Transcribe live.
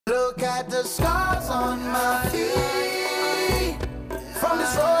Look at the scars on my feet. From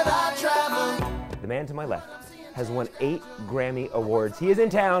this road I travel. The man to my left has won 8 Grammy Awards. He is in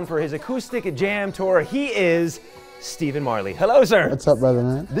town for his acoustic jam tour. He is Stephen Marley. Hello, sir. What's up, brother,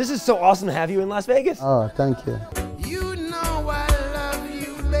 man? This is so awesome to have you in Las Vegas. Oh, thank you. You know I love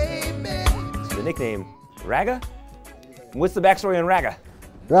you, baby. The nickname, Ragga? What's the backstory on Ragga?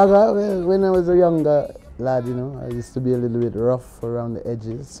 Ragga, well, when I was a younger lad, you know, I used to be a little bit rough around the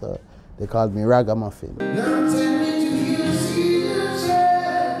edges, so they called me Ragamuffin.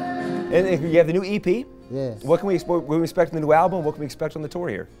 And you have the new EP. Yeah. What can we expect on the new album? What can we expect on the tour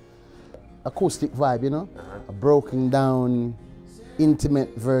here? Acoustic vibe, you know? A broken down,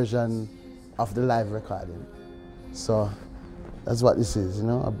 intimate version of the live recording. So that's what this is, you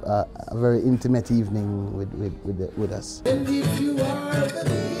know? A very intimate evening with us. And if you are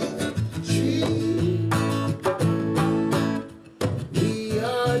the tree, we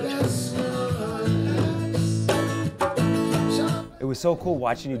are the stars. It was so cool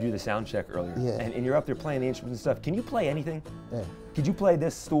watching you do the sound check earlier. Yeah. And you're up there playing the instruments and stuff. Can you play anything? Yeah. Could you play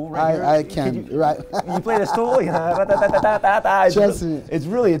this stool right here? I can, right. You play the stool? Trust me.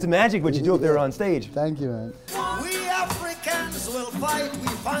 It's magic what you do up there on stage. Thank you, man. We Africans will fight, we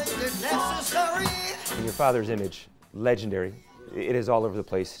find it necessary. And your father's image, legendary. It is all over the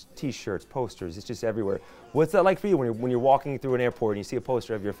place. T-shirts, posters, it's just everywhere. What's that like for you when you're walking through an airport and you see a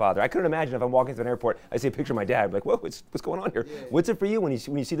poster of your father? I couldn't imagine if I'm walking through an airport, I see a picture of my dad, like, whoa, what's going on here? Yeah. What's it for you when you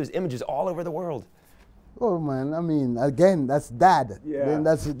see those images all over the world? Oh man, I mean, again, that's dad. Yeah. Then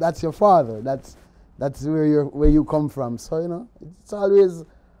that's your father. That's where you come from. So you know, it's always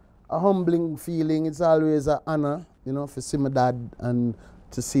a humbling feeling. It's always an honor, you know, for see my dad and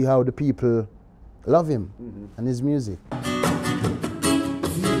to see how the people love him and his music.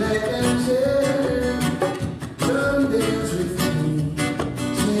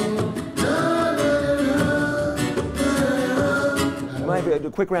 A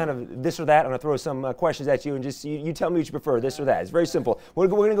quick round of this or that. I'm going to throw some questions at you and just you tell me what you prefer, this or that. It's very simple. We're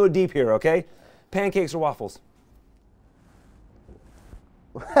going to go deep here, okay? Pancakes or waffles?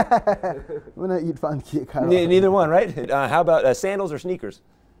 When I eat pancake, Neither one, right? How about sandals or sneakers?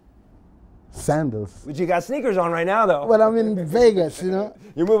 Sandals. But you got sneakers on right now, though. Well, I'm in Vegas, you know.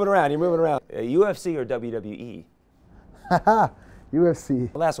 You're moving around. UFC or WWE?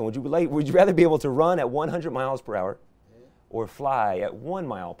 UFC. The last one. Would you rather be able to run at 100 miles per hour or fly at 1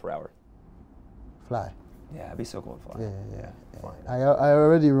 mile per hour? Fly. Yeah, it'd be so cool to fly. Yeah. I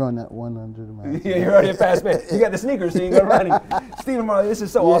already run at 100 miles. Yeah, you're already a fast man. You got the sneakers, so you can go running. Stephen Marley, this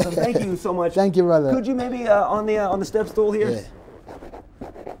is so awesome. Thank you so much. Thank you, brother. Could you maybe on the step stool here? Yeah.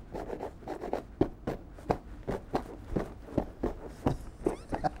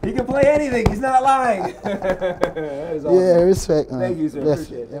 He can play anything. He's not lying. That is awesome. Yeah, respect, man. Thank you, sir. Yes.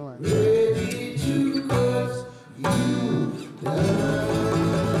 Appreciate it. Yeah, man. Ready to cause you love.